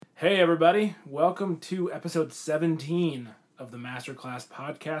Hey everybody, welcome to episode 17 of the Masterclass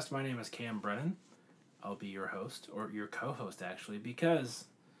podcast. My name is Cam Brennan. I'll be your host, or your co-host actually, because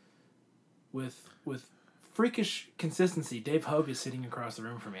with freakish consistency, Dave Hogue is sitting across the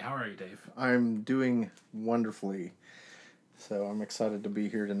room from me. How are you, Dave? I'm doing wonderfully. So I'm excited to be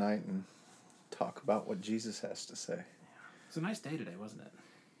here tonight and talk about what Jesus has to say. It's a nice day today, wasn't it?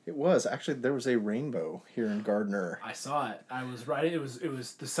 It was. Actually, there was a rainbow here in Gardner. I saw it. I was riding. It was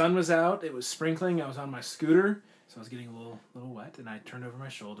the sun was out. It was sprinkling. I was on my scooter, so I was getting a little wet, and I turned over my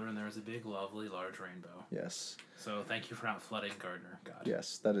shoulder, and there was a big, lovely, large rainbow. Yes. So thank you for not flooding Gardner, God.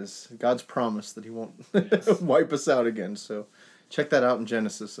 Yes, that is God's promise that he won't Yes. wipe us out again. So check that out in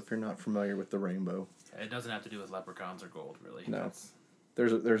Genesis if you're not familiar with the rainbow. It doesn't have to do with leprechauns or gold, really. No.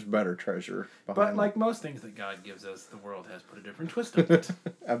 There's better treasure behind But it. like most things that God gives us, the world has put a different twist on it.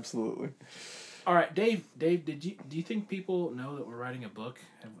 Absolutely. All right, Dave, do you think people know that we're writing a book?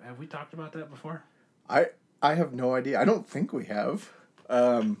 Have we talked about that before? I have no idea. I don't think we have.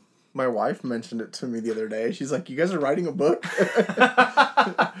 My wife mentioned it to me the other day. She's like, "You guys are writing a book?"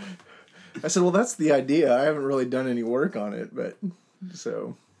 I said, "Well, that's the idea. I haven't really done any work on it, but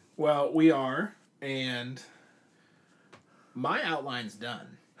so." Well, we are, and my outline's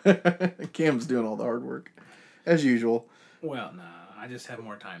done. Cam's doing all the hard work, as usual. Well, no, I just have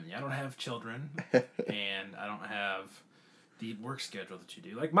more time than you. I don't have children, and I don't have the work schedule that you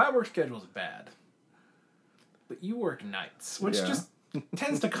do. Like, my work schedule is bad, but you work nights, which just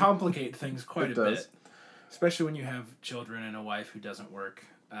tends to complicate things quite a bit. Especially when you have children and a wife who doesn't work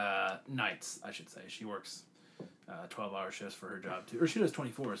nights, I should say. She works 12-hour shifts for her job, too. Or she does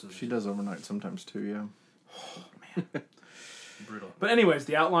 24. So she does overnight sometimes, too, yeah. Oh, man. Brutal. But anyways,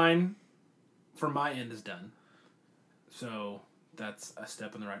 the outline for my end is done. So that's a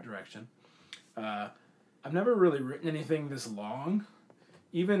step in the right direction. I've never really written anything this long.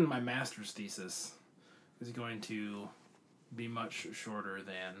 Even my master's thesis is going to be much shorter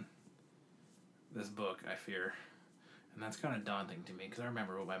than this book, I fear. And that's kind of daunting to me because I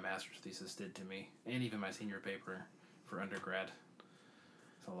remember what my master's thesis did to me, and even my senior paper for undergrad.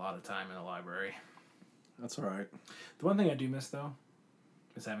 It's a lot of time in the library. That's all right. The one thing I do miss, though,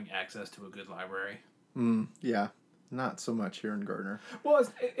 is having access to a good library. Yeah. Not so much here in Gardner. Well,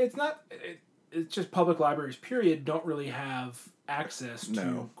 it's not... It's just public libraries, period, don't really have access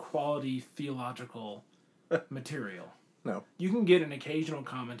to quality theological material. No. You can get an occasional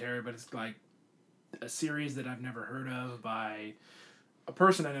commentary, but it's like a series that I've never heard of by a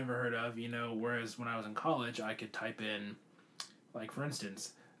person I never heard of, whereas when I was in college, I could type in, like, for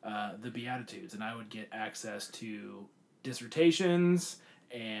instance... the Beatitudes, and I would get access to dissertations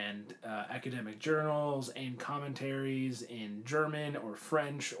and academic journals and commentaries in German or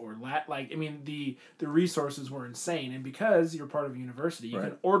French or Latin. The resources were insane, and because you're part of a university, you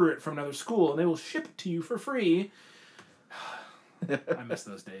can order it from another school, and they will ship it to you for free. I miss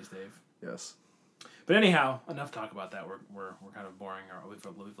those days, Dave. Yes. But anyhow, enough talk about that. We're kind of boring.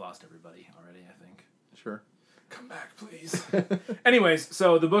 We've lost everybody already, I think. Sure. Come back, please. Anyways,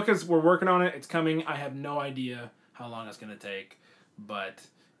 so the book we're working on it. It's coming. I have no idea how long it's going to take, but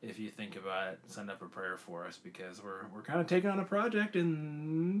if you think about it, send up a prayer for us because we're kind of taking on a project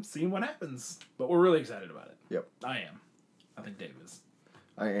and seeing what happens. But we're really excited about it. Yep. I am. I think Dave is.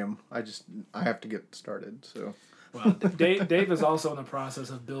 I am. I have to get started, so. Well, Dave is also in the process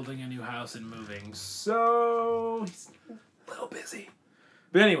of building a new house and moving, so he's a little busy.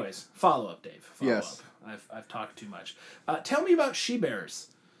 But anyways, follow up, Dave. Follow up. I've talked too much. Tell me about she-bears,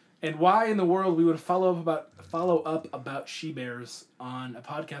 and why in the world we would follow up about she-bears on a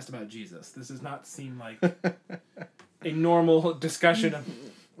podcast about Jesus. This does not seem like a normal discussion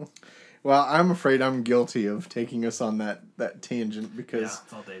of... Well, I'm afraid I'm guilty of taking us on that tangent because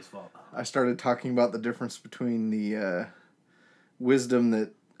it's all Dave's fault. I started talking about the difference between the wisdom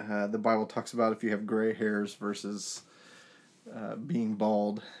that the Bible talks about if you have gray hairs versus being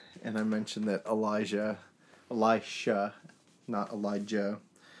bald. And I mentioned that Elisha, not Elijah.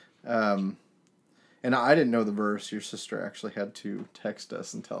 And I didn't know the verse. Your sister actually had to text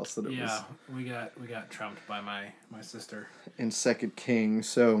us and tell us that it was. Yeah, we got trumped by my sister. In 2 Kings.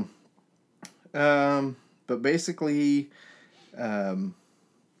 So, but basically,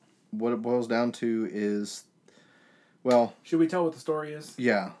 what it boils down to is, well... Should we tell what the story is?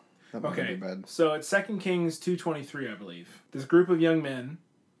 Yeah. That might be bad. So it's 2 Kings 2:23, I believe. This group of young men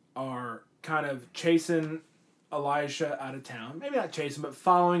are kind of chasing Elisha out of town. Maybe not chasing, but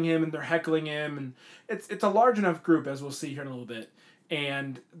following him, and they're heckling him. And it's a large enough group, as we'll see here in a little bit.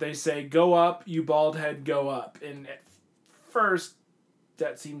 And they say, "Go up, you bald head, go up." And at first,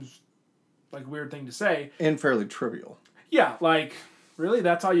 that seems like a weird thing to say. And fairly trivial. Yeah, like, Really,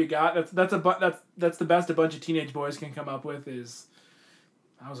 that's all you got? That's the best a bunch of teenage boys can come up with. Is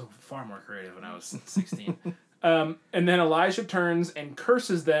I was far more creative when I was 16. And then Elijah turns and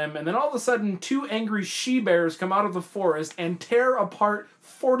curses them, and then all of a sudden, 2 angry she-bears come out of the forest and tear apart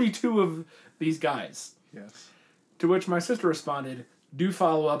 42 of these guys. Yes. To which my sister responded, "Do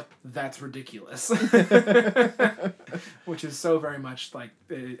follow up, that's ridiculous." Which is so very much like,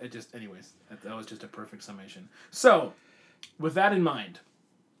 it just, anyways, that was just a perfect summation. So, with that in mind,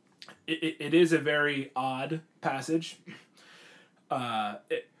 it is a very odd passage.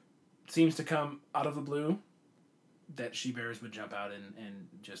 It seems to come out of the blue that she-bears would jump out and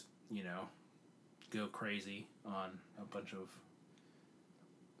just, go crazy on a bunch of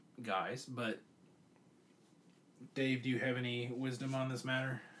guys. But, Dave, do you have any wisdom on this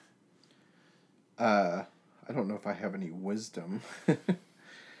matter? I don't know if I have any wisdom.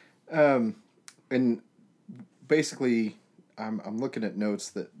 And basically, I'm looking at notes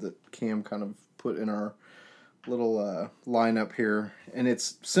that Cam kind of put in our little lineup here, and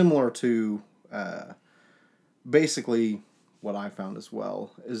it's similar to basically what I found as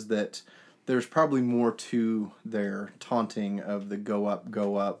well, is that there's probably more to their taunting of the go up,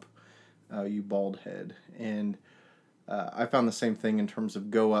 you bald head. And I found the same thing in terms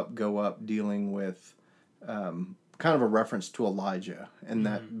of go up, dealing with kind of a reference to Elijah, and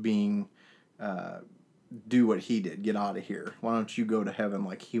that being do what he did, get out of here. Why don't you go to heaven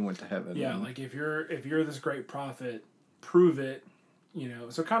like he went to heaven? Yeah, like if you're this great prophet, prove it.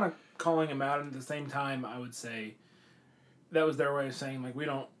 So kind of calling him out, and at the same time, I would say that was their way of saying, like, we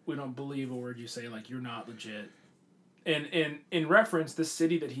don't believe a word you say, like, you're not legit. And in reference, this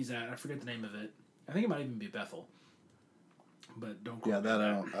city that he's at, I forget the name of it. I think it might even be Bethel. But don't quote me on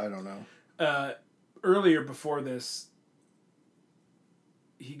that. I don't know. Earlier before this,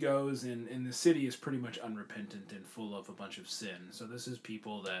 he goes and the city is pretty much unrepentant and full of a bunch of sin. So this is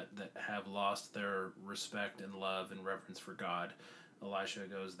people that have lost their respect and love and reverence for God. Elisha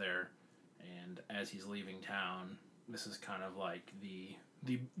goes there, and as he's leaving town, this is kind of like the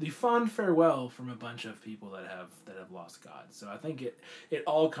fond farewell from a bunch of people that have lost God. So I think it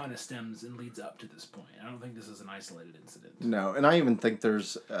all kind of stems and leads up to this point. I don't think this is an isolated incident. No, and I even think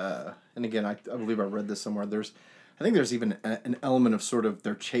there's, and again, I believe I read this somewhere, I think there's even an element of sort of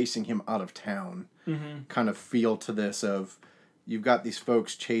they're chasing him out of town kind of feel to this of you've got these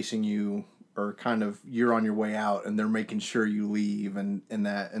folks chasing you, or kind of you're on your way out and they're making sure you leave and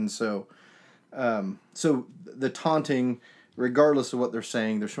that. And so the taunting, regardless of what they're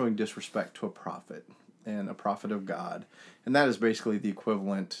saying, they're showing disrespect to a prophet and a prophet of God. And that is basically the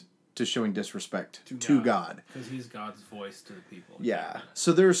equivalent to showing disrespect to God. Because he's God's voice to the people. Yeah.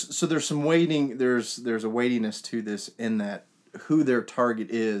 So there's some waiting, there's a weightiness to this, in that who their target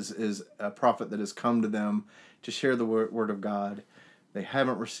is a prophet that has come to them to share the word of God. They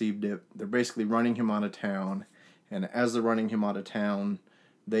haven't received it. They're basically running him out of town. And as they're running him out of town,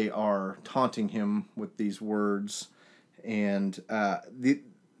 they are taunting him with these words. And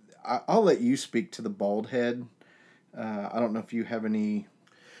I'll let you speak to the bald head. I don't know if you have any...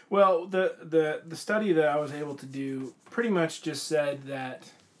 Well, the study that I was able to do pretty much just said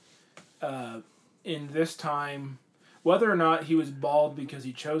that in this time, whether or not he was bald because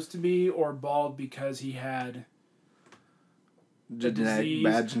he chose to be, or bald because he had disease,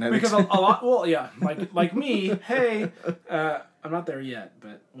 bad genetics. because a lot, well, yeah, like me, hey, I'm not there yet,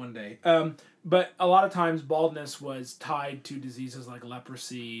 but one day. But a lot of times baldness was tied to diseases like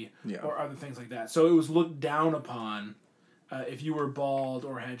leprosy or other things like that. So it was looked down upon. If you were bald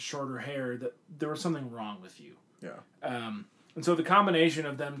or had shorter hair, that there was something wrong with you. Yeah. And so the combination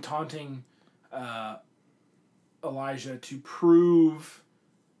of them taunting Elijah to prove,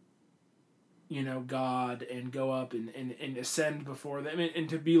 God, and go up and ascend before them, and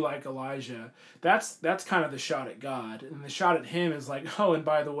to be like Elijah, that's kind of the shot at God. And the shot at him is like, oh, and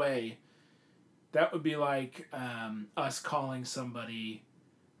by the way, that would be like us calling somebody...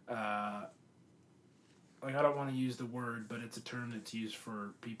 I don't want to use the word, but it's a term that's used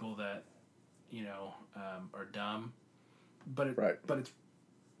for people that, are dumb. But it's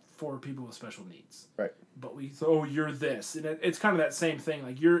for people with special needs. Right. But you're this. And it's kind of that same thing.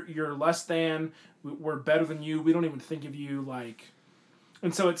 Like, you're less than, we're better than you, we don't even think of you like...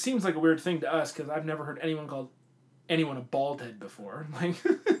 And so it seems like a weird thing to us, because I've never heard anyone call anyone a bald head before. Like...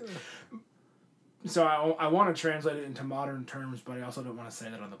 So I want to translate it into modern terms, but I also don't want to say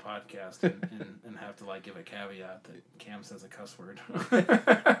that on the podcast and have to give a caveat that Cam says a cuss word.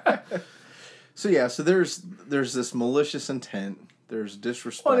 So there's this malicious intent. There's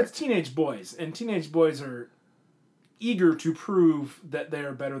disrespect. Well, it's teenage boys, and teenage boys are eager to prove that they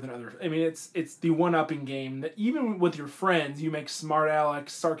are better than others. I mean, it's the one-upping game that even with your friends, you make smart aleck,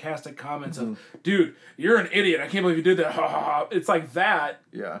 sarcastic comments of, dude, you're an idiot. I can't believe you did that. Ha ha ha. It's like that.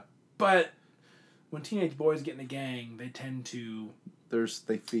 Yeah. But when teenage boys get in a gang, they tend to...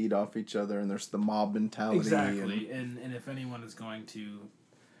 They feed off each other, and there's the mob mentality. Exactly. And if anyone is going to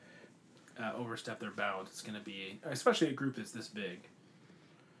overstep their bounds, it's going to be... Especially a group that's this big.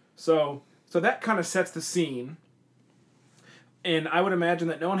 So that kind of sets the scene. And I would imagine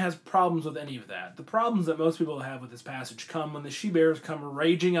that no one has problems with any of that. The problems that most people have with this passage come when the she-bears come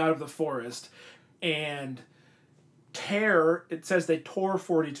raging out of the forest and it says they tore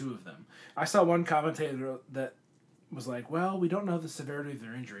 42 of them. I saw one commentator that was like, well, we don't know the severity of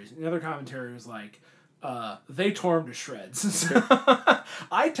their injuries. And the other commentary was like, they tore them to shreds. So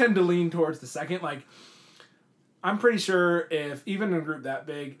I tend to lean towards the second. Like, I'm pretty sure if, even in a group that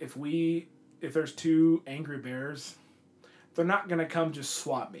big, if there's 2 angry bears... They're not going to come just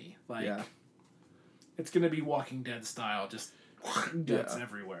swat me. Like, it's going to be Walking Dead style, just guts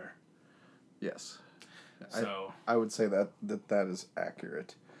everywhere. Yes. So I would say that is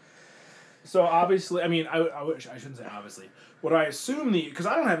accurate. So obviously, I mean, I shouldn't say obviously. What I assume because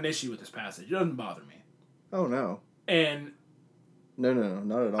I don't have an issue with this passage. It doesn't bother me. Oh, no. And... No,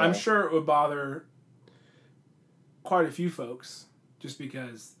 not at all. I'm sure it would bother quite a few folks, just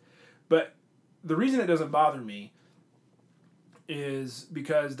because... But the reason it doesn't bother me is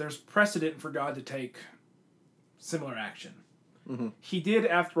because there's precedent for God to take similar action. Mm-hmm. He did,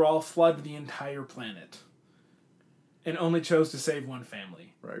 after all, flood the entire planet and only chose to save one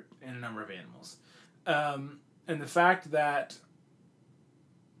family and a number of animals. And the fact that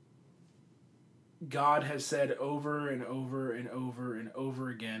God has said over and over and over and over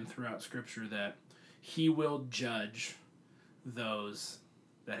again throughout Scripture that he will judge those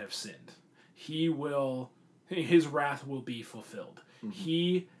that have sinned. His wrath will be fulfilled. Mm-hmm.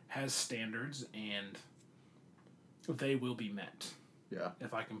 He has standards, and they will be met. Yeah.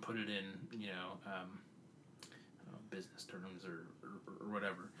 If I can put it in, business terms or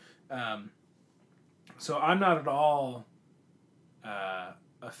whatever. So I'm not at all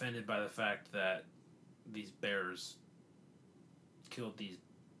offended by the fact that these bears killed these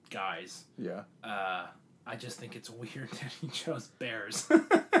guys. Yeah. I just think it's weird that he chose bears.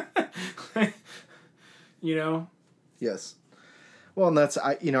 Yes. Well, and that's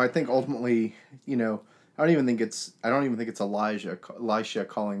I think ultimately, I don't even think it's Elisha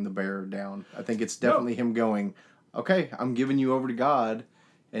calling the bear down. I think it's definitely him going, okay, I'm giving you over to God,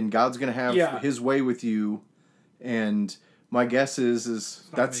 and God's going to have his way with you. And my guess is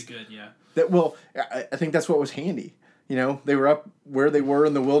that's good. Yeah. I think that's what was handy. They were up where they were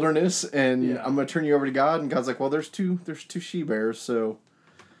in the wilderness, and I'm going to turn you over to God. And God's like, well, there's two she bears, so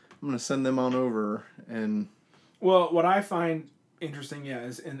I'm going to send them on over. And what I find interesting,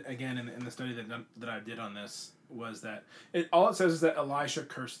 is in the study that I did on this, was that all it says is that Elisha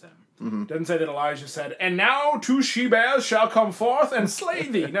cursed them. Mm-hmm. It doesn't say that Elijah said, and now 2 she-bears shall come forth and slay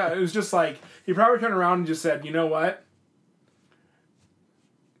thee. No, it was just like, he probably turned around and just said, you know what?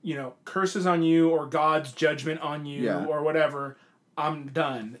 Curses on you, or God's judgment on you, or whatever, I'm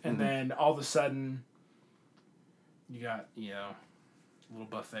done. And then all of a sudden, you got, a little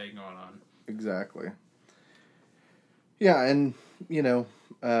buffet going on. Exactly. Yeah, and,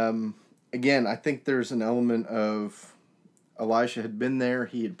 again, I think there's an element of Elisha had been there,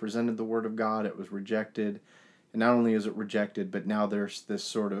 he had presented the word of God, it was rejected, and not only is it rejected, but now there's this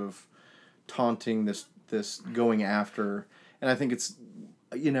sort of taunting, this going after, and I think it's,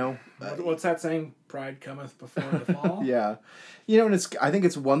 what's that saying? Pride cometh before the fall? Yeah. And I think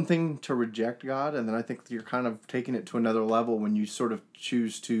it's one thing to reject God, and then I think you're kind of taking it to another level when you sort of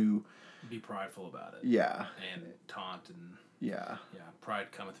choose to be prideful about it. Yeah. And taunt and... Yeah. Yeah,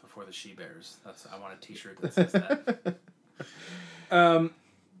 pride cometh before the she-bears. I want a t-shirt that says that.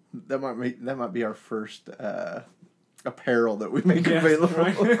 That might be our first apparel that we make available.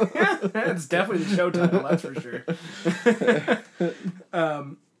 Right. It's definitely the show title, that's for sure.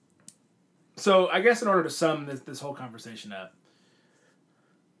 So I guess in order to sum this whole conversation up,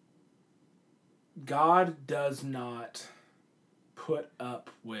 God does not put up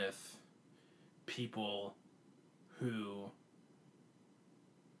with people who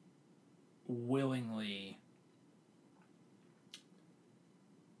willingly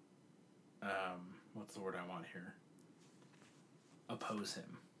what's the word I want here? Oppose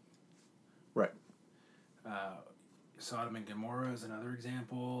him. Right. Sodom and Gomorrah is another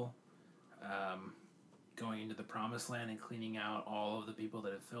example. Going into the promised land and cleaning out all of the people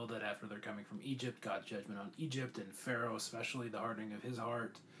that have filled it after they're coming from Egypt, God's judgment on Egypt, and Pharaoh especially, the hardening of his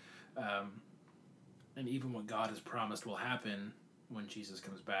heart. and even what God has promised will happen when Jesus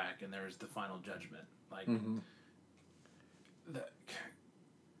comes back and there's the final judgment. Like, the,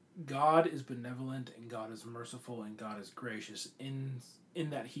 God is benevolent and God is merciful and God is gracious in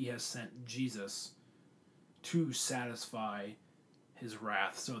that he has sent Jesus to satisfy his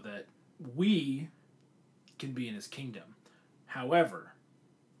wrath so that we can be in his kingdom. However,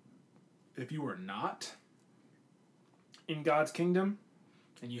 if you are not in God's kingdom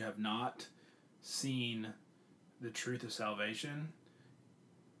and you have not seen the truth of salvation,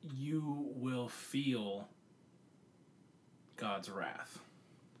 you will feel God's wrath.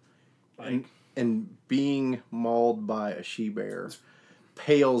 Like, and being mauled by a she-bear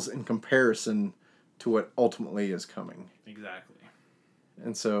pales in comparison to what ultimately is coming. Exactly.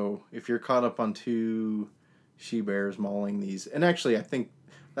 And so if you're caught up on two she-bears mauling these, and actually I think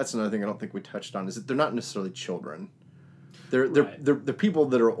that's another thing I don't think we touched on, is that they're not necessarily children. They're people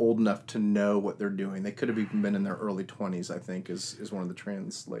that are old enough to know what they're doing. They could have even been in their early 20s, I think, is one of the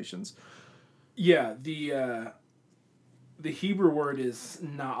translations. Yeah, the Hebrew word is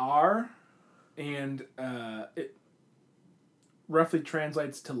na'ar, and it roughly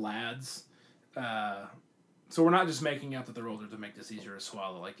translates to lads. So we're not just making up that they're older to make this easier to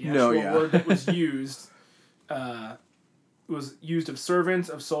swallow. Like the actual word that was used of servants,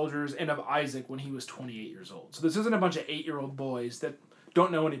 of soldiers, and of Isaac when he was 28 years old. So this isn't a bunch of 8-year-old boys that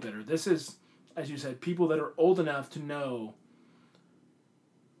don't know any better. This is, as you said, people that are old enough to know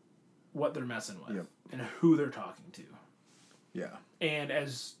what they're messing with and who they're talking to. Yeah. And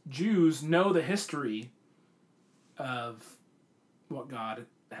as Jews know the history of what God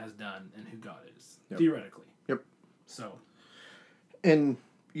has done and who God is, theoretically. Yep. So. And,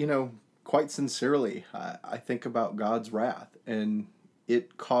 quite sincerely, I think about God's wrath, and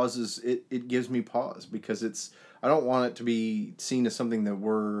it gives me pause, because I don't want it to be seen as something that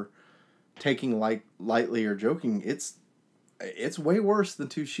we're taking lightly or joking. It's way worse than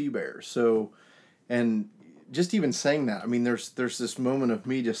two she-bears. So, and just even saying that, I mean, there's this moment of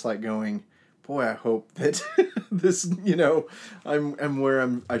me just like going, boy, I hope that this, I'm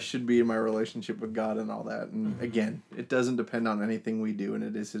where I should be in my relationship with God and all that. And again, it doesn't depend on anything we do, and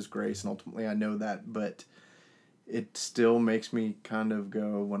it is his grace, and ultimately I know that, but it still makes me kind of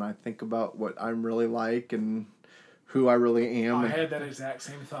go, when I think about what I'm really like and who I really am. I had that exact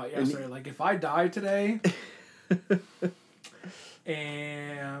same thought yesterday. Like, if I die today,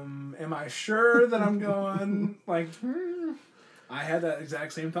 am I sure that I'm going, like, I had that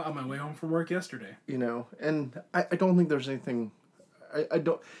exact same thought on my way home from work yesterday. And I don't think there's anything. I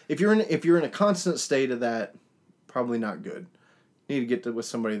don't. If you're in a constant state of that, probably not good. You need to get with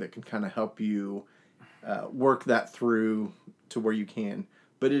somebody that can kind of help you work that through to where you can.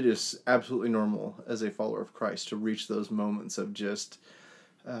 But it is absolutely normal as a follower of Christ to reach those moments of just.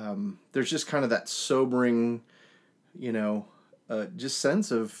 There's just kind of that sobering, just sense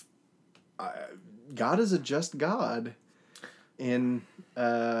of God is a just God. And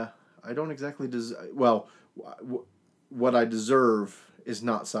I don't exactly what I deserve is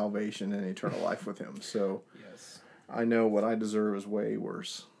not salvation and eternal life with him. So yes, I know what I deserve is way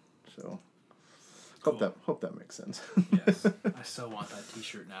worse. So cool. hope that makes sense. Yes, I so want that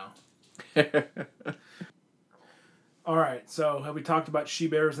T-shirt now. All right, so have we talked about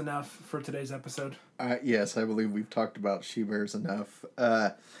she-bears enough for today's episode? Yes, I believe we've talked about she-bears enough.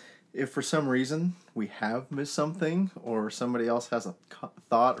 If for some reason we have missed something, or somebody else has a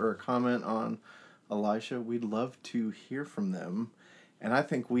thought or a comment on Elisha, we'd love to hear from them. And I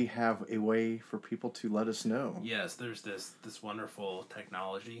think we have a way for people to let us know. Yes, there's this wonderful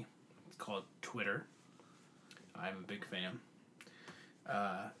technology. It's called Twitter. I'm a big fan.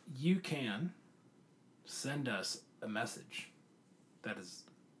 You can send us a message that is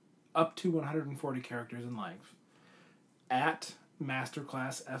up to 140 characters in length at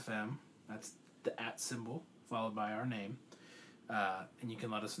Masterclass FM. That's the @ symbol followed by our name, and you can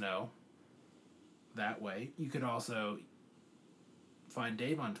let us know that way. You could also find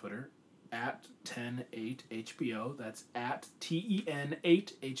Dave on Twitter at 108HBO. That's at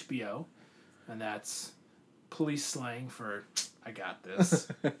TEN8HBO, and that's police slang for I got this.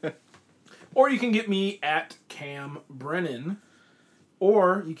 Or you can get me at Cam Brennan,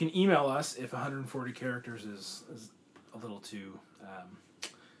 or you can email us if 140 characters is a little too,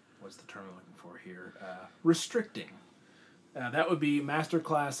 what's the term I'm looking for here? Restricting. That would be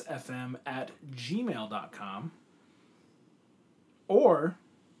masterclassfm@gmail.com. Or,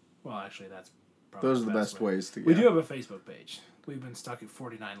 well, actually, that's probably those are the best ways to get. We do have a Facebook page. We've been stuck at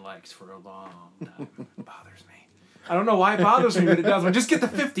 49 likes for a long time. It bothers me. I don't know why it bothers me, but it does. Just get to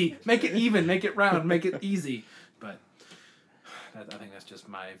 50. Make it even. Make it round. Make it easy. But I think that's just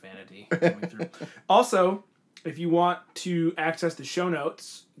my vanity coming through. Also, if you want to access the show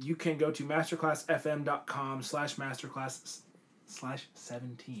notes, you can go to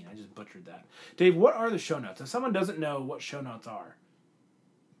masterclassfm.com/masterclass/17. I just butchered that. Dave, what are the show notes? If someone doesn't know what show notes are,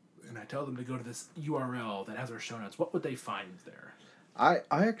 and I tell them to go to this URL that has our show notes, what would they find there? I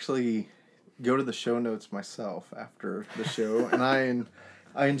actually go to the show notes myself after the show, and I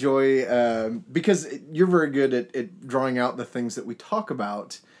enjoy because you're very good at drawing out the things that we talk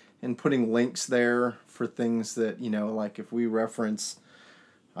about and putting links there for things that, you know, like if we reference,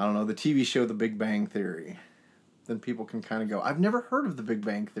 I don't know, the TV show The Big Bang Theory, then people can kind of go, I've never heard of The Big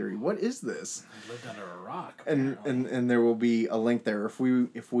Bang Theory. What is this? I lived under a rock. And there will be a link there. If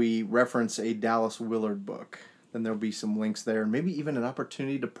we reference a Dallas Willard book, then there'll be some links there, and maybe even an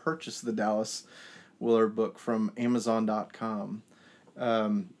opportunity to purchase the Dallas Willard book from Amazon.com.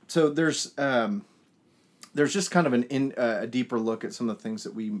 So there's just kind of a deeper look at some of the things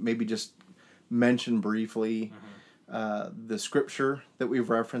that we maybe just mentioned briefly. The scripture that we've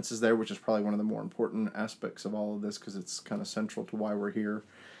referenced is there, which is probably one of the more important aspects of all of this because it's kind of central to why we're here.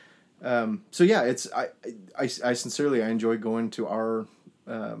 So yeah, I sincerely enjoy going to our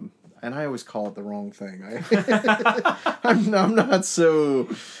and I always call it the wrong thing. I'm not so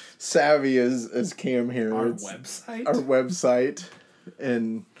savvy as Cam here. Our website? Our website.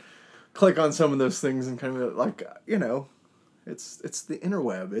 And click on some of those things and kind of like, you know, it's the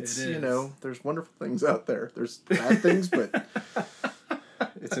interweb. It's, you know, there's wonderful things out there. There's bad things, but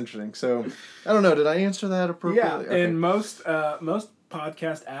it's interesting. So, I don't know. Did I answer that appropriately? Yeah, okay. And most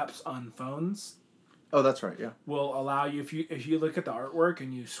podcast apps on phones... Oh, that's right, yeah. Will allow you, if you look at the artwork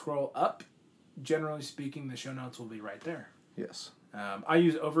and you scroll up, generally speaking, the show notes will be right there. Yes. I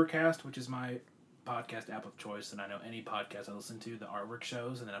use Overcast, which is my podcast app of choice, and I know any podcast I listen to, the artwork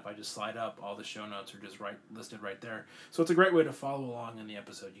shows, and then if I just slide up, all the show notes are just listed right there. So it's a great way to follow along in the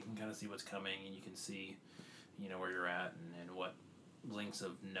episode. You can kind of see what's coming, and you can see, you know, where you're at and what links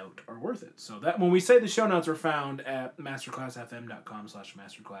of note are worth it. So that when we say the show notes are found at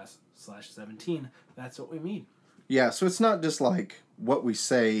masterclassfm.com/masterclass/17, that's what we mean. Yeah, so it's not just like what we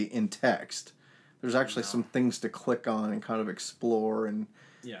say in text. There's actually some things to click on and kind of explore and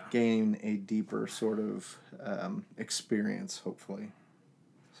gain a deeper sort of experience, hopefully.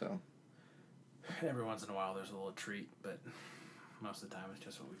 So every once in a while there's a little treat, but most of the time it's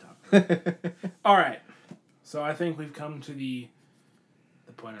just what we talk about. All right. So I think we've come to the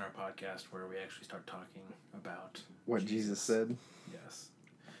point in our podcast where we actually start talking about what Jesus said. Yes.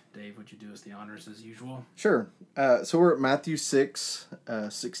 Dave, would you do us the honors as usual? Sure. So we're at Matthew 6,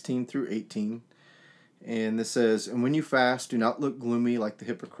 16 through 18. And this says, "And when you fast, do not look gloomy like the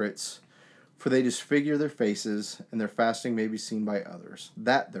hypocrites, for they disfigure their faces, and their fasting may be seen by others.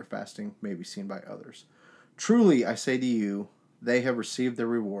 Their fasting may be seen by others. Truly, I say to you, they have received their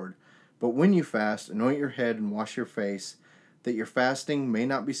reward. But when you fast, anoint your head and wash your face, that your fasting may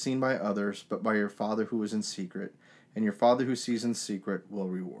not be seen by others, but by your Father who is in secret. And your Father who sees in secret will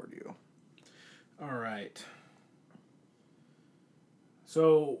reward you." All right.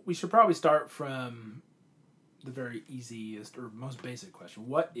 So we should probably start from the very easiest or most basic question.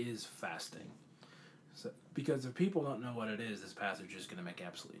 What is fasting? So, because if people don't know what it is, this passage is going to make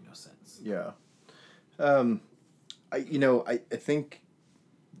absolutely no sense. Yeah. I think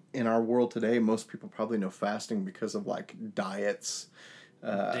in our world today, most people probably know fasting because of like diets.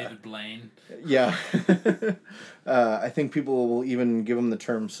 David Blaine. Yeah. I think people will even give them the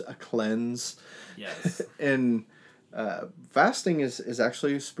terms a cleanse. Yes. And fasting is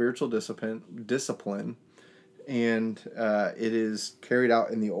actually a spiritual discipline, and it is carried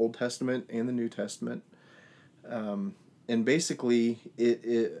out in the Old Testament and the New Testament. And basically,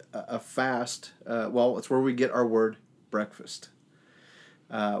 a fast, it's where we get our word breakfast.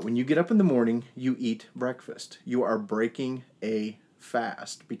 When you get up in the morning, you eat breakfast. You are breaking a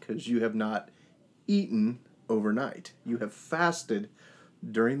fast because you have not eaten overnight. You have fasted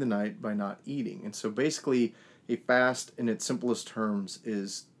during the night by not eating. And so basically, a fast in its simplest terms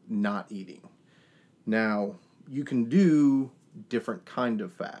is not eating. Now, you can do different kind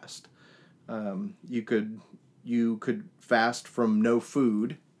of fast. You could fast from no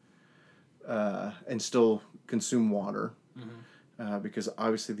food and still consume water. Mm-hmm. Because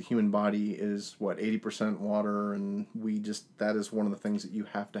obviously the human body is 80% water, and that is one of the things that you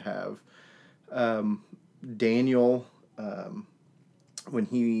have to have. Daniel,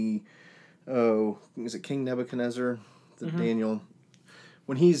 when is it King Nebuchadnezzar? Mm-hmm. Daniel,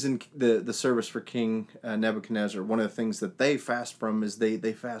 when he's in the service for King Nebuchadnezzar, one of the things that they fast from is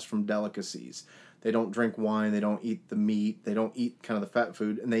they fast from delicacies. They don't drink wine, they don't eat the meat, they don't eat kind of the fat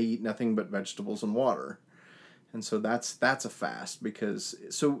food, and they eat nothing but vegetables and water. And so that's a fast, because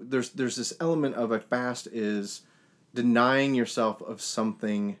so there's this element of a fast is denying yourself of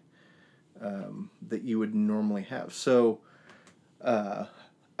something that you would normally have. So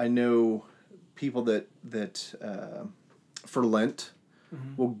I know people that for Lent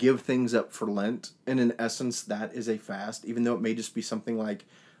will give things up for Lent, and in essence that is a fast, even though it may just be something like,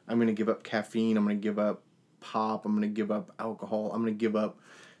 I'm going to give up caffeine, I'm going to give up pop, I'm going to give up alcohol, I'm going to give up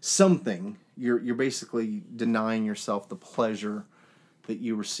something. You're basically denying yourself the pleasure that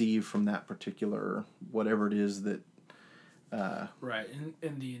you receive from that particular whatever it is that right,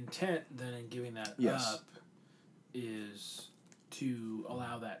 and the intent then in giving that yes. up is to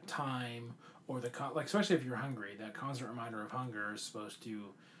allow that time, or like, especially if you're hungry, that constant reminder of hunger is supposed to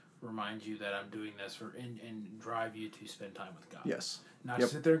remind you that I'm doing this and drive you to spend time with God. Yes. Not to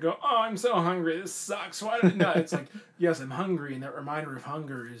sit there and go, oh, I'm so hungry, this sucks. Why did I? No, it's like, yes, I'm hungry, and that reminder of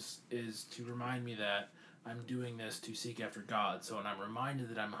hunger is to remind me that I'm doing this to seek after God. So when I'm reminded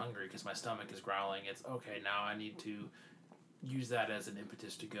that I'm hungry because my stomach is growling, it's okay, now I need to use that as an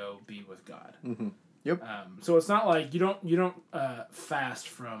impetus to go be with God. Mm-hmm. Yep. So it's not like you don't fast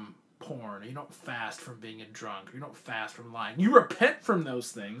from porn. You don't fast from being a drunk. You don't fast from lying. You repent from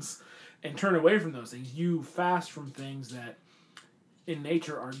those things and turn away from those things. You fast from things that in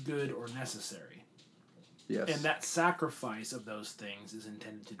nature are good or necessary. Yes. And that sacrifice of those things is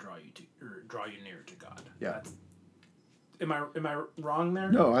intended to draw you nearer to God. Yeah. Am I wrong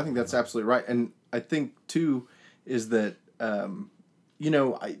there? No, I think that's absolutely right. And I think too is that I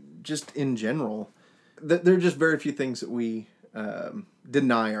just in general, there are just very few things that we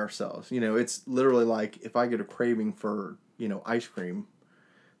deny ourselves. It's literally like, if I get a craving for ice cream,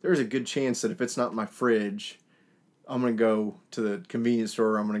 there's a good chance that if it's not in my fridge, I'm going to go to the convenience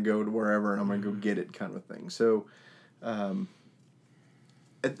store, or I'm going to go to wherever, and I'm going to go get it, kind of thing. So I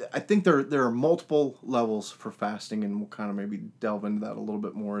think there are multiple levels for fasting, and we'll kind of maybe delve into that a little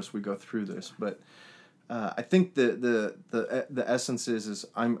bit more as we go through this. But I think the essence is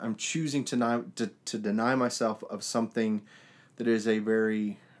I'm choosing to deny myself of something that is a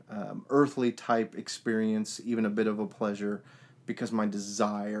very earthly type experience, even a bit of a pleasure, because my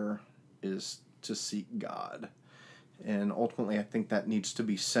desire is to seek God. And ultimately, I think that needs to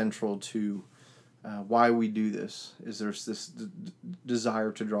be central to why we do this. Is there's this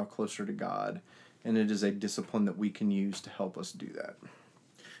desire to draw closer to God, and it is a discipline that we can use to help us do that.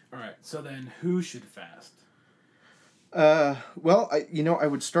 All right. So then, who should fast? Well, I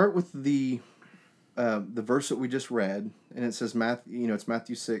would start with the verse that we just read, and it says it's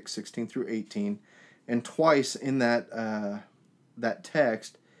Matthew 6:16 through 18, and twice in that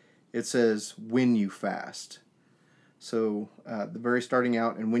text, it says when you fast. So the very starting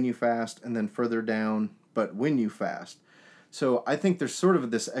out, and when you fast, and then further down, but when you fast. So I think there's sort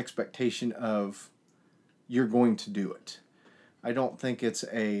of this expectation of you're going to do it. I don't think it's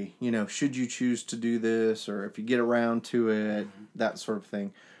a, should you choose to do this, or if you get around to it, that sort of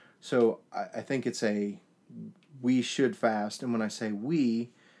thing. So I think it's we should fast. And when I say we,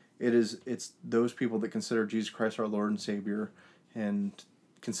 it's those people that consider Jesus Christ our Lord and Savior, and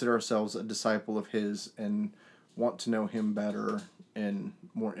consider ourselves a disciple of His, and want to know Him better and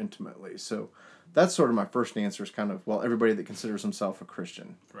more intimately. So that's sort of my first answer, is kind of, everybody that considers himself a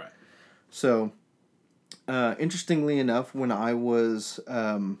Christian. Right. So interestingly enough, when I was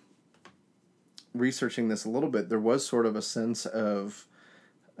researching this a little bit, there was sort of a sense of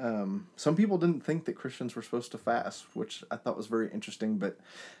some people didn't think that Christians were supposed to fast, which I thought was very interesting. But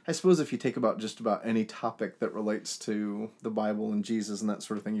I suppose if you take just about any topic that relates to the Bible and Jesus and that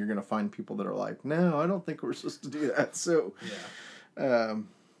sort of thing, you're going to find people that are like, no, I don't think we're supposed to do that. So, let's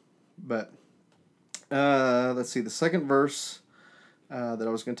see. The second verse that I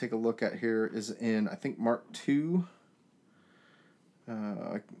was going to take a look at here is in, I think, Mark 2.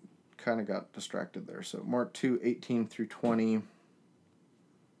 I kind of got distracted there. So Mark 2:18 through 20.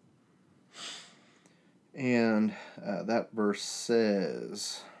 And that verse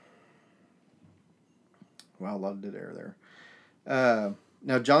says, wow, a lot of dead air there.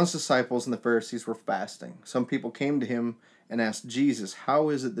 Now John's disciples and the Pharisees were fasting. Some people came to him and asked Jesus, how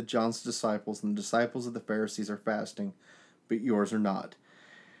is it that John's disciples and the disciples of the Pharisees are fasting, but yours are not?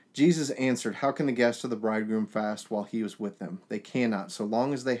 Jesus answered, how can the guests of the bridegroom fast while he is with them? They cannot, so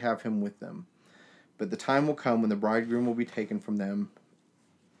long as they have him with them. But the time will come when the bridegroom will be taken from them,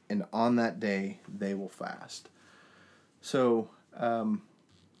 and on that day they will fast. So,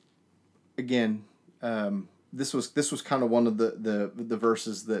 again, this was kind of one of the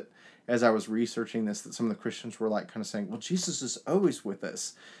verses that, as I was researching this, that some of the Christians were like kind of saying, well, Jesus is always with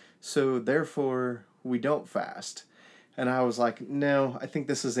us, so therefore we don't fast. And I was like, no, I think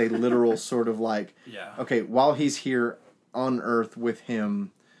this is a literal sort of like, Yeah. okay, while he's here on earth with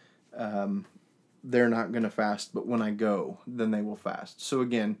him, they're not going to fast, but when I go, then they will fast. So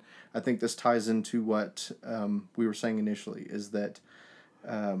again, I think this ties into what we were saying initially, is that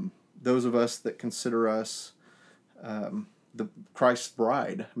those of us that consider us the Christ's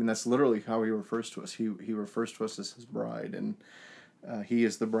bride, I mean, that's literally how he refers to us. He refers to us as his bride, and he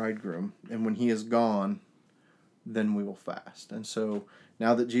is the bridegroom. And when he is gone, then we will fast. And so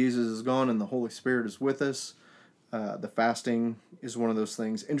now that Jesus is gone and the Holy Spirit is with us, the fasting is one of those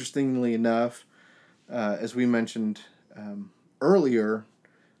things. Interestingly enough, as we mentioned earlier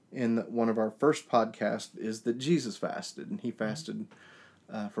in one of our first podcasts, is that Jesus fasted, and he fasted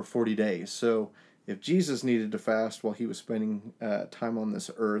for 40 days. So if Jesus needed to fast while he was spending time on this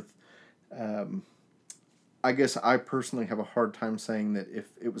earth, I guess I personally have a hard time saying that if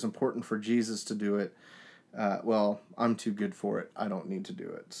it was important for Jesus to do it, well, I'm too good for it. I don't need to do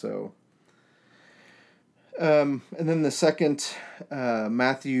it. So, and then the second,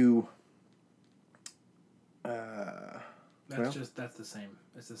 Matthew. That's the same.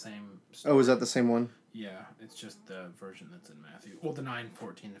 It's the same story. Oh, is that the same one? Yeah, it's just the version that's in Matthew. Well, the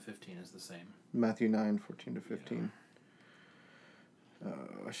 9:14 to 15 is the same. Matthew 9:14 to 15. Yeah.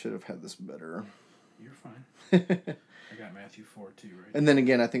 I should have had this better. You're fine. I got Matthew 4:2 right. And then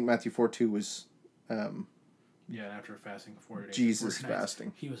again, I think Matthew 4:2 was. Yeah, after fasting for 40 days. Jesus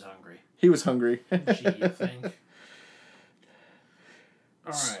fasting. He was hungry. He was hungry. Gee, you think?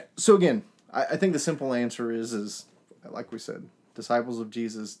 All right. So again, I think the simple answer is like we said, disciples of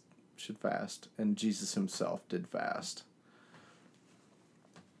Jesus should fast, and Jesus himself did fast.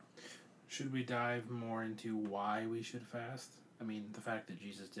 Should we dive more into why we should fast? I mean, the fact that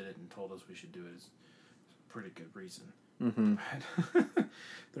Jesus did it and told us we should do it is a pretty good reason. Mm-hmm. But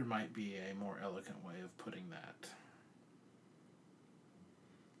there might be a more elegant way of putting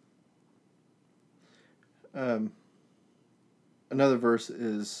that. Another verse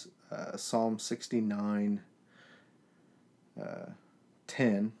is Psalm 69,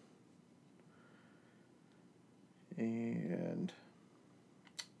 10. And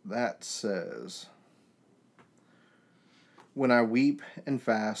that says, when I weep and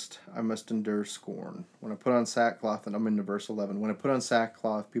fast, I must endure scorn. When I put on sackcloth, and I'm into verse 11. When I put on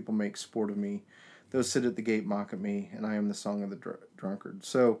sackcloth, people make sport of me. Those sit at the gate mock at me, and I am the song of the drunkard.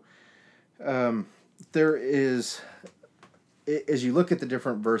 So there is, as you look at the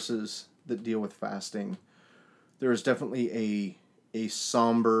different verses that deal with fasting, there is definitely a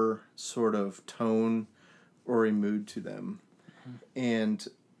somber sort of tone or a mood to them. Mm-hmm. And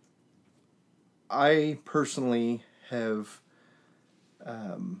I personally have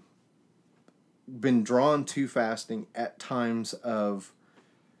been drawn to fasting at times of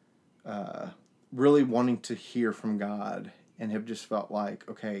really wanting to hear from God, and have just felt like,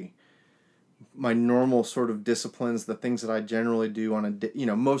 okay, my normal sort of disciplines, the things that I generally do on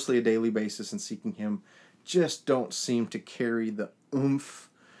mostly a daily basis and seeking him, just don't seem to carry the oomph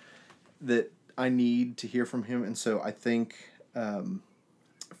that I need to hear from him. And so I think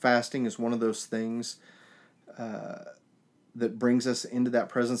fasting is one of those things that brings us into that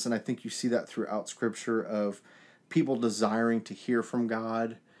presence. And I think you see that throughout Scripture of people desiring to hear from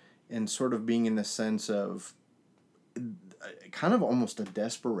God and sort of being in the sense of kind of almost a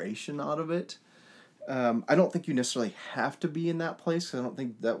desperation out of it. I don't think you necessarily have to be in that place, because I don't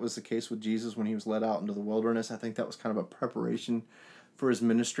think that was the case with Jesus when he was led out into the wilderness. I think that was kind of a preparation for his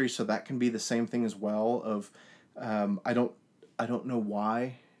ministry, so that can be the same thing as well. Of I don't know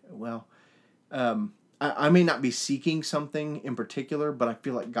why. Well, I may not be seeking something in particular, but I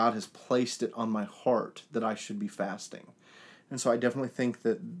feel like God has placed it on my heart that I should be fasting, and so I definitely think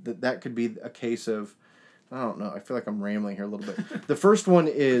that could be a case of, I don't know. I feel like I'm rambling here a little bit. The first one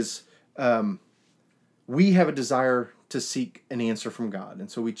is. We have a desire to seek an answer from God,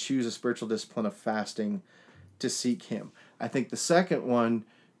 and so we choose a spiritual discipline of fasting to seek him. I think the second one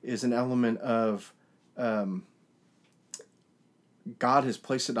is an element of God has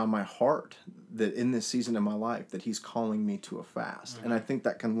placed it on my heart that in this season of my life that he's calling me to a fast. Mm-hmm. And I think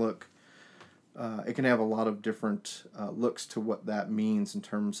that can look, it can have a lot of different looks to what that means in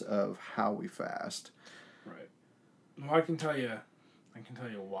terms of how we fast. Right. Well, I can tell you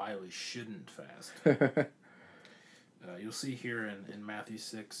why we shouldn't fast. You'll see here in Matthew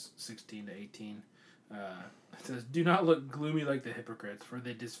 6:16 to 18, it says, "Do not look gloomy like the hypocrites, for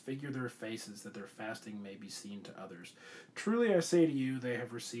they disfigure their faces that their fasting may be seen to others. Truly I say to you, they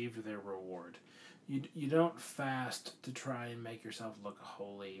have received their reward." You don't fast to try and make yourself look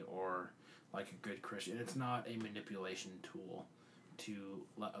holy or like a good Christian. It's not a manipulation tool to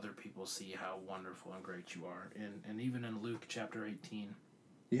let other people see how wonderful and great you are. And even in Luke chapter 18,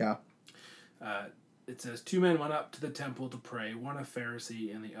 Yeah. It says, 2 men went up to the temple to pray, one a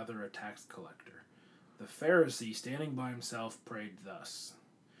Pharisee and the other a tax collector. The Pharisee, standing by himself, prayed thus: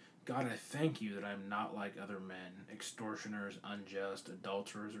 God, I thank you that I am not like other men, extortioners, unjust,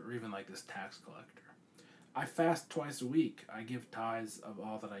 adulterers, or even like this tax collector. I fast twice a week. I give tithes of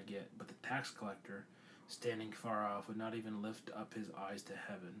all that I get. But the tax collector, standing far off, would not even lift up his eyes to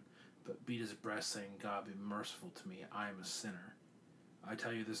heaven, but beat his breast, saying, God, be merciful to me. I am a sinner. I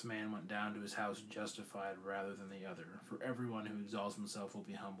tell you, this man went down to his house justified rather than the other. For everyone who exalts himself will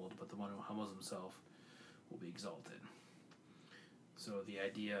be humbled, but the one who humbles himself will be exalted. So the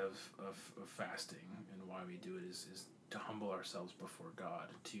idea of fasting and why we do it is to humble ourselves before God,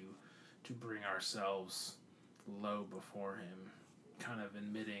 to bring ourselves low before Him, kind of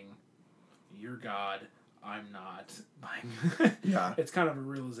admitting, you're God, I'm not. Yeah. It's kind of a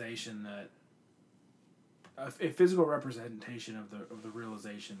realization that a physical representation of the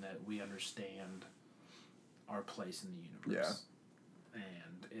realization that we understand our place in the universe. Yeah.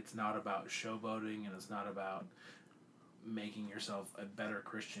 And it's not about showboating, and it's not about making yourself a better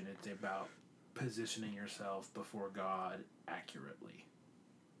Christian. It's about positioning yourself before God accurately.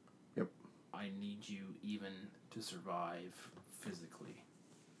 Yep. I need you even to survive physically.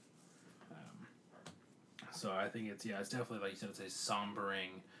 So I think it's definitely, like you said, it's a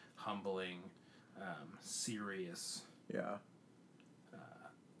sombering, humbling, serious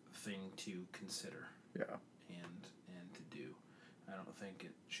thing to consider. Yeah. And to do. I don't think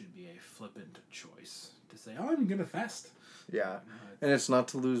it should be a flippant choice to say, oh, I'm going to fast. Yeah. And it's not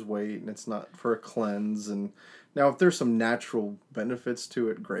to lose weight, and it's not for a cleanse. And now, if there's some natural benefits to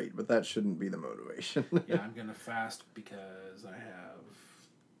it, great, but that shouldn't be the motivation. Yeah, I'm going to fast because I have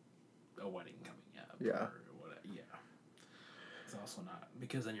a wedding coming up. Yeah. Or whatever. Yeah. It's also not,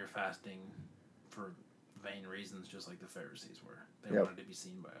 because then you're fasting for vain reasons, just like the Pharisees were. They wanted to be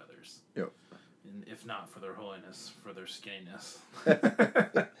seen by others. Yep. And if not for their holiness, for their skinniness.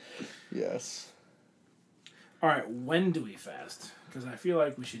 Yes. All right, when do we fast? Because I feel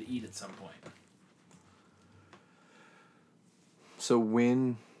like we should eat at some point. So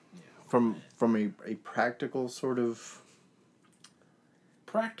when, from a practical sort of...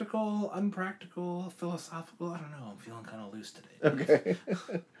 Practical, unpractical, philosophical, I don't know. I'm feeling kind of loose today. Okay.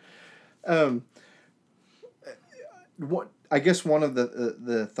 I guess one of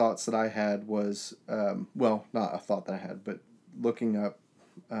the thoughts that I had was, well, not a thought that I had, but looking up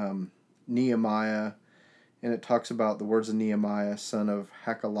Nehemiah, and it talks about the words of Nehemiah, son of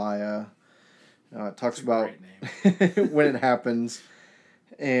Hakaliah. It talks about when it happens.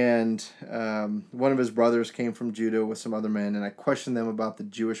 And one of his brothers came from Judah with some other men, and I questioned them about the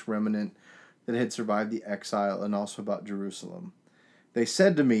Jewish remnant that had survived the exile and also about Jerusalem. They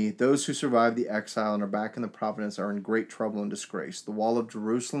said to me, those who survived the exile and are back in the province are in great trouble and disgrace. The wall of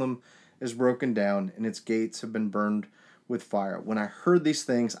Jerusalem is broken down, and its gates have been burned with fire. When I heard these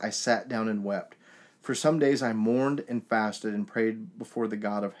things, I sat down and wept. For some days I mourned and fasted and prayed before the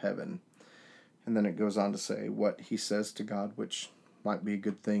God of heaven. And then it goes on to say what he says to God, which might be a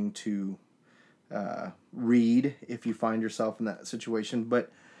good thing to read if you find yourself in that situation.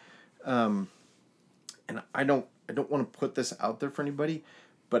 But and I don't want to put this out there for anybody,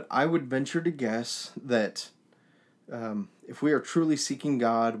 but I would venture to guess that if we are truly seeking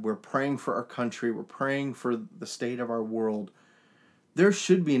God, we're praying for our country, we're praying for the state of our world, there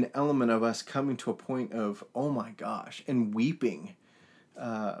should be an element of us coming to a point of, oh my gosh, and weeping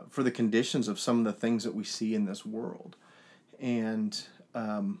for the conditions of some of the things that we see in this world. And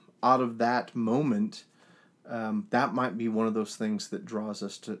out of that moment, that might be one of those things that draws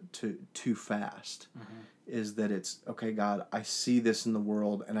us to fast. Mm-hmm. Is that it's, okay, God, I see this in the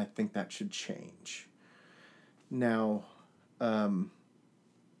world, and I think that should change. Now, I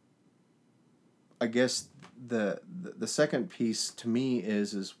guess the second piece to me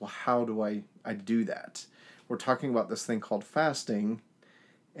is well, how do I do that? We're talking about this thing called fasting,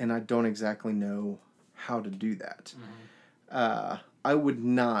 and I don't exactly know how to do that. Mm-hmm. I would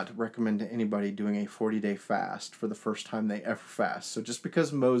not recommend to anybody doing a 40-day fast for the first time they ever fast. So just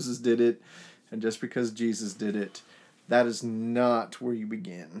because Moses did it, and just because Jesus did it, that is not where you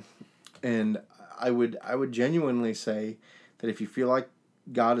begin. And I would genuinely say that if you feel like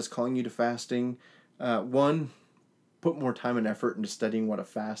God is calling you to fasting, one, put more time and effort into studying what a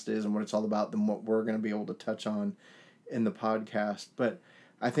fast is and what it's all about than what we're going to be able to touch on in the podcast. But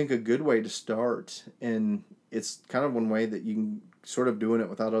I think a good way to start, and it's kind of one way that you can sort of doing it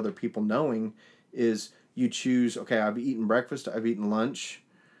without other people knowing, is you choose, okay, I've eaten breakfast, I've eaten lunch.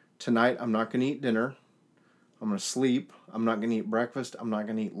 Tonight, I'm not going to eat dinner. I'm going to sleep. I'm not going to eat breakfast. I'm not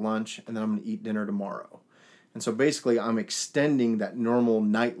going to eat lunch. And then I'm going to eat dinner tomorrow. And so basically, I'm extending that normal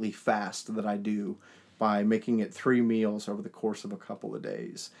nightly fast that I do by making it 3 meals over the course of a couple of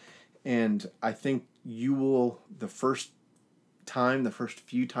days. And I think you will, the first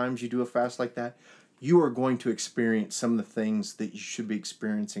few times you do a fast like that, you are going to experience some of the things that you should be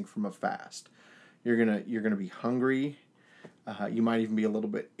experiencing from a fast. You're gonna be hungry. You might even be a little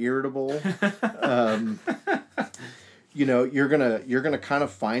bit irritable. You're gonna kind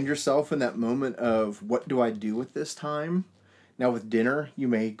of find yourself in that moment of, what do I do with this time? Now with dinner, you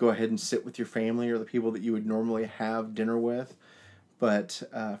may go ahead and sit with your family or the people that you would normally have dinner with. But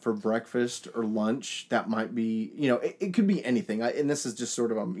for breakfast or lunch, that might be, it could be anything. And this is just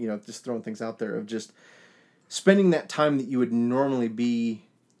sort of, just throwing things out there of just spending that time that you would normally be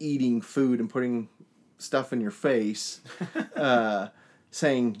eating food and putting stuff in your face,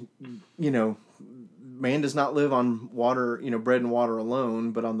 saying, man does not live on water, bread and water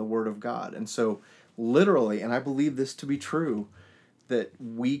alone, but on the word of God. And so literally, and I believe this to be true, that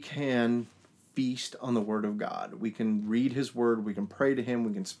we can feast on the word of God. We can read his word, we can pray to him,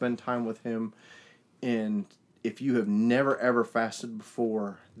 we can spend time with him. And if you have never ever fasted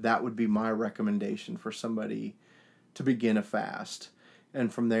before, that would be my recommendation for somebody to begin a fast.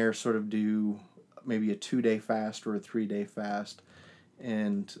 And from there sort of do maybe a 2-day fast or a 3-day fast.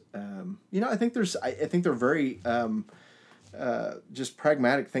 And I think they're very just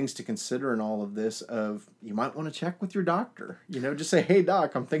pragmatic things to consider in all of this. Of, you might want to check with your doctor. Just say, hey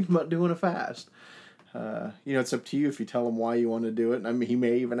doc, I'm thinking about doing a fast. It's up to you if you tell him why you want to do it. And I mean, he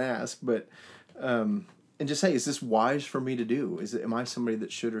may even ask, but and just say, is this wise for me to do? Am I somebody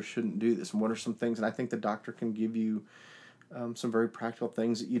that should or shouldn't do this? And what are some things? And I think the doctor can give you some very practical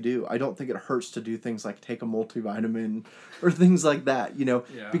things that you do. I don't think it hurts to do things like take a multivitamin or things like that,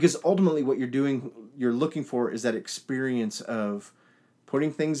 because ultimately what you're looking for is that experience of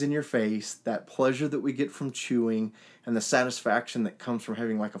putting things in your face, that pleasure that we get from chewing, and the satisfaction that comes from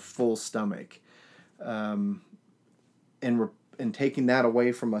having like a full stomach. And taking that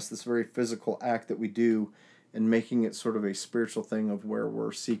away from us, this very physical act that we do, and making it sort of a spiritual thing of where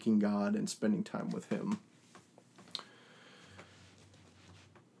we're seeking God and spending time with him.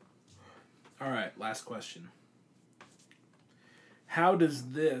 All right, last question. How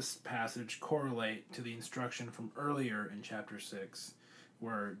does this passage correlate to the instruction from earlier in chapter 6,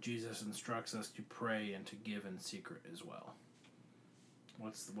 where Jesus instructs us to pray and to give in secret as well?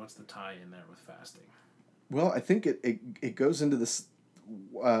 What's the tie in there with fasting? Well, I think it goes into this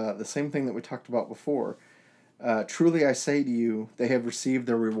the same thing that we talked about before. Truly I say to you, they have received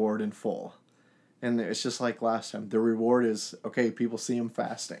their reward in full. And it's just like last time. The reward is, okay, people see him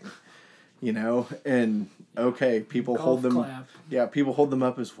fasting. And okay, people hold them. Clap. Yeah, people hold them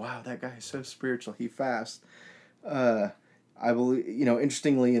up as, wow, that guy is so spiritual. He fasts. I believe,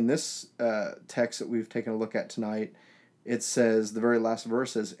 interestingly, in this text that we've taken a look at tonight, it says, the very last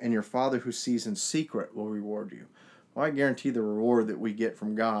verse says, and your Father who sees in secret will reward you. Well, I guarantee the reward that we get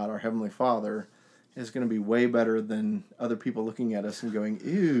from God, our Heavenly Father, is going to be way better than other people looking at us and going,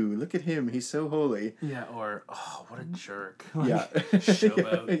 ew, look at him, he's so holy. Yeah, or, oh, what a jerk. Yeah.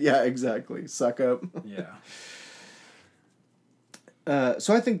 Showboat. Yeah, exactly. Suck up. Yeah.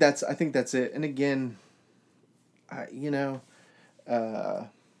 So I think that's it. And again,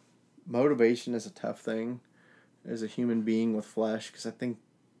 motivation is a tough thing as a human being with flesh, because I think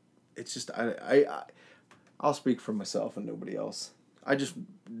it's just, I'll speak for myself and nobody else. I just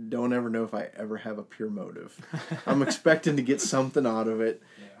don't ever know if I ever have a pure motive. I'm expecting to get something out of it.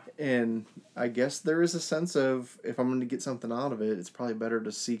 Yeah. And I guess there is a sense of, if I'm going to get something out of it, it's probably better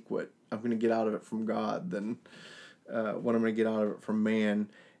to seek what I'm going to get out of it from God than what I'm going to get out of it from man.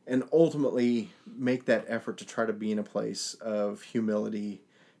 And ultimately make that effort to try to be in a place of humility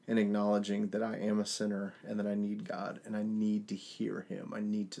and acknowledging that I am a sinner and that I need God and I need to hear him. I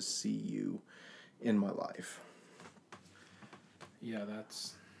need to see you in my life. Yeah,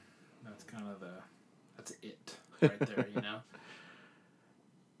 that's kind of that's it right there,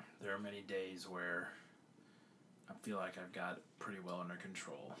 There are many days where I feel like I've got it pretty well under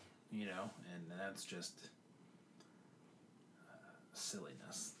control, and that's just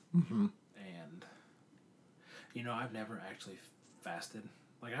silliness. Mm-hmm. And I've never actually fasted.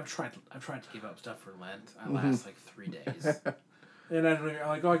 Like I've tried to give up stuff for Lent. I last like 3 days. And I'm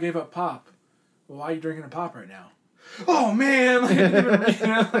like, I gave up pop. Well, why are you drinking a pop right now? Oh man, like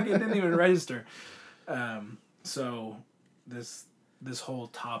it didn't even register. So this whole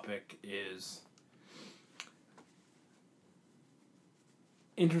topic is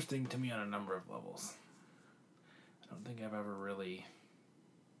interesting to me on a number of levels. I don't think I've ever really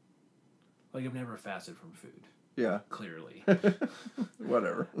Like, I've never fasted from food. Yeah. Clearly.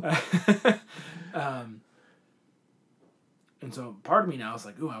 Whatever. And so part of me now is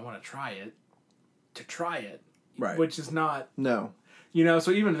like, ooh, I want to try it. To try it. Right. Which is not... No. You know,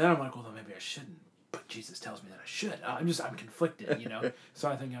 so even then I'm like, well, then maybe I shouldn't. But Jesus tells me that I should. I'm conflicted, you know? So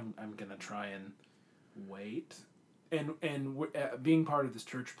I think I'm going to try and wait. And being part of this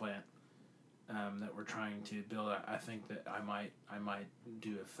church plant that we're trying to build, I think that I might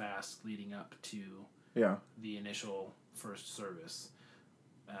do a fast leading up to the initial first service.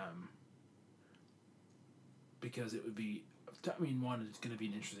 Because it would be, I mean, one, it's going to be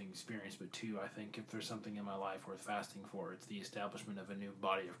an interesting experience, but two, I think if there's something in my life worth fasting for, it's the establishment of a new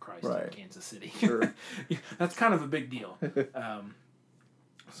body of Christ in Kansas City. Sure. That's kind of a big deal.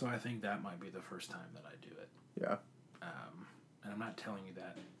 So I think that might be the first time that I do it. Yeah. And I'm not telling you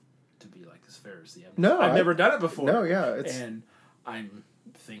that to be like this Pharisee. I've never done it before. No, yeah. And I'm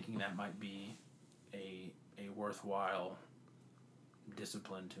thinking that might be a worthwhile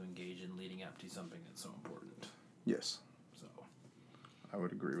discipline to engage in leading up to something that's so important. Yes. So I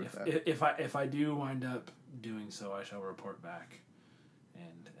would agree with that. If I do wind up doing so, I shall report back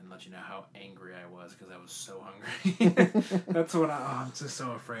and let you know how angry I was because I was so hungry. That's when I'm just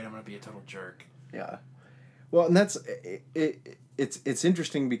so afraid I'm going to be a total jerk. Yeah. Well, and that's it's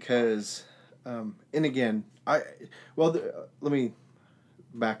interesting because and again, let me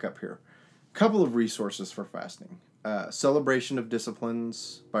back up here. A couple of resources for fasting. Celebration of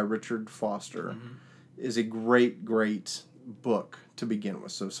Disciplines by Richard Foster is a great book to begin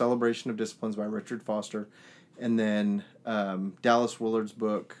with. So Celebration of Disciplines by Richard Foster, and then Dallas Willard's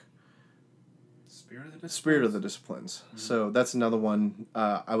book, Spirit of the Disciplines. Mm-hmm. So that's another one.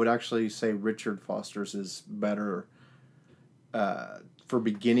 I would actually say Richard Foster's is better for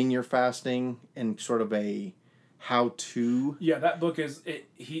beginning your fasting and sort of a how-to. Yeah, that book is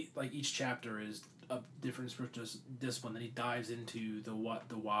each chapter is a different spiritual discipline that he dives into the what,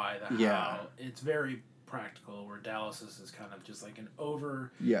 the why, the how. It's very practical, where Dallas is kind of just like an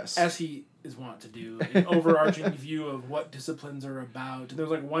as he is wont to do, an overarching view of what disciplines are about. There's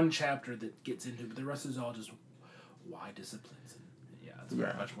like one chapter that gets into it, but the rest is all just why disciplines. And it's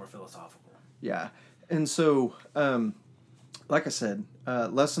very much more philosophical. Yeah. And so, like I said,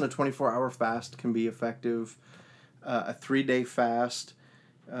 less than a 24-hour fast can be effective. A 3-day fast,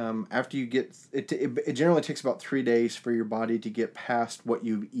 after you get it generally takes about 3 days for your body to get past what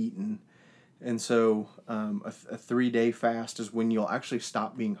you've eaten. And so a 3-day fast is when you'll actually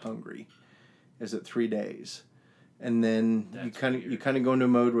stop being hungry, is at 3 days. And then you kind of go into a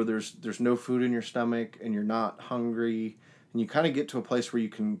mode where there's no food in your stomach and you're not hungry, and you kind of get to a place where you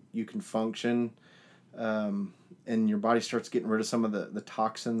can function, and your body starts getting rid of some of the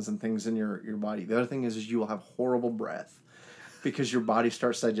toxins and things in your body. The other thing is you will have horrible breath because your body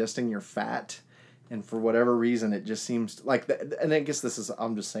starts digesting your fat. And for whatever reason, it just seems like that. And I guess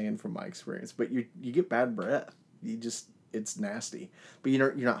I'm just saying from my experience, but you get bad breath. It's nasty, but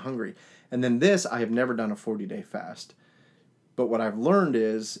you're not hungry. And then I have never done a 40-day fast. But what I've learned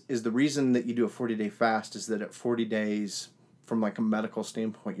is the reason that you do a 40-day fast is that at 40 days, from like a medical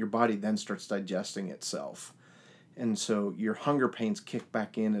standpoint, your body then starts digesting itself. And so your hunger pains kick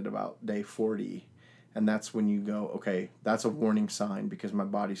back in at about day 40. And that's when you go, okay, that's a warning sign because my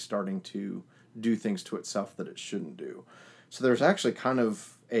body's starting to do things to itself that it shouldn't do. So there's actually kind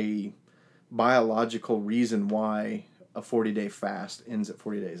of a biological reason why a 40-day fast ends at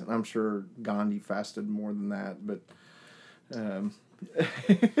 40 days. And I'm sure Gandhi fasted more than that, but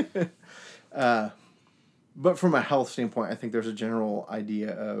from a health standpoint, I think there's a general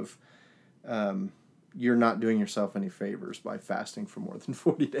idea of you're not doing yourself any favors by fasting for more than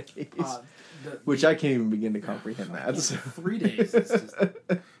 40 days. Which I can't even begin to comprehend that. So. 3 days is just...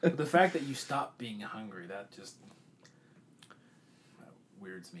 the fact that you stop being hungry, that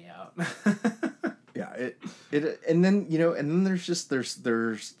weirds me out. Yeah, it and then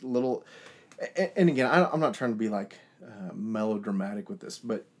there's little... And again, I'm not trying to be like melodramatic with this,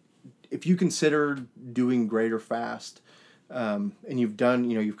 but if you consider doing greater fast... and you've done,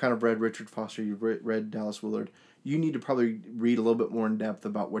 you've kind of read Richard Foster, you've read Dallas Willard, you need to probably read a little bit more in depth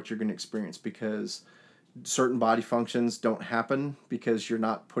about what you're going to experience, because certain body functions don't happen because you're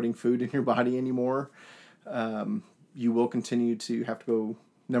not putting food in your body anymore. You will continue to have to go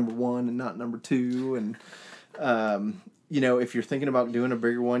number 1 and not number 2. And, if you're thinking about doing a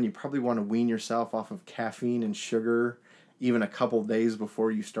bigger one, you probably want to wean yourself off of caffeine and sugar even a couple of days before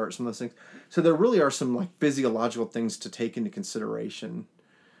you start some of those things. So there really are some like physiological things to take into consideration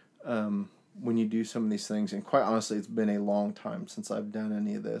when you do some of these things. And quite honestly, it's been a long time since I've done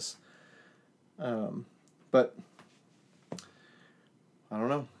any of this. But I don't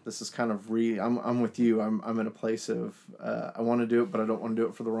know. This is kind of I'm with you. I'm in a place of I want to do it, but I don't want to do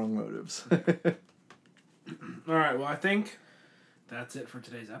it for the wrong motives. All right. Well, I think that's it for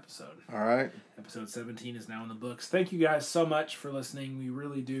today's episode. All right. Episode 17 is now in the books. Thank you guys so much for listening. We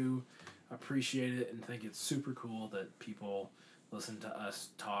really do appreciate it and think it's super cool that people listen to us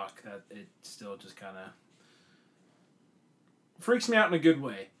talk. That it still just kind of freaks me out in a good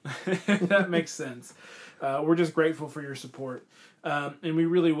way. If that makes sense. We're just grateful for your support. And we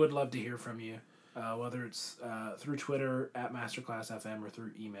really would love to hear from you. Whether it's through Twitter at MasterclassFM or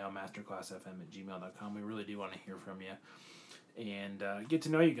through email masterclassfm@gmail.com. We really do want to hear from you and get to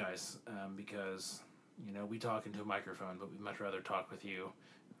know you guys because, we talk into a microphone, but we'd much rather talk with you.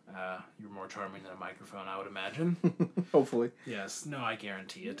 You're more charming than a microphone, I would imagine. Hopefully. Yes. No, I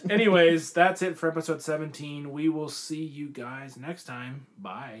guarantee it. Anyways, that's it for episode 17. We will see you guys next time.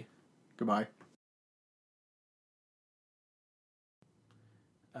 Bye. Goodbye.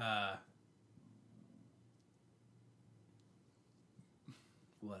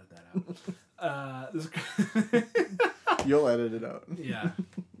 We'll edit that out. You'll edit it out. Yeah.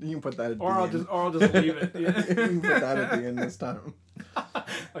 You can put that at the end. Or I'll just leave it. Yeah. You can put that at the end this time.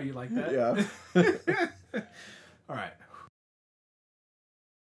 Oh, you like that? Yeah. All right.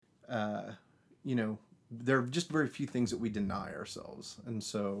 There are just very few things that we deny ourselves. And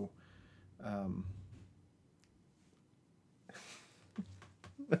so,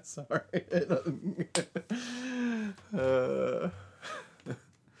 sorry.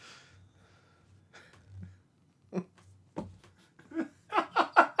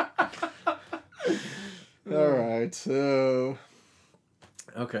 All right. So,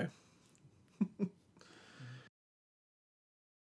 okay.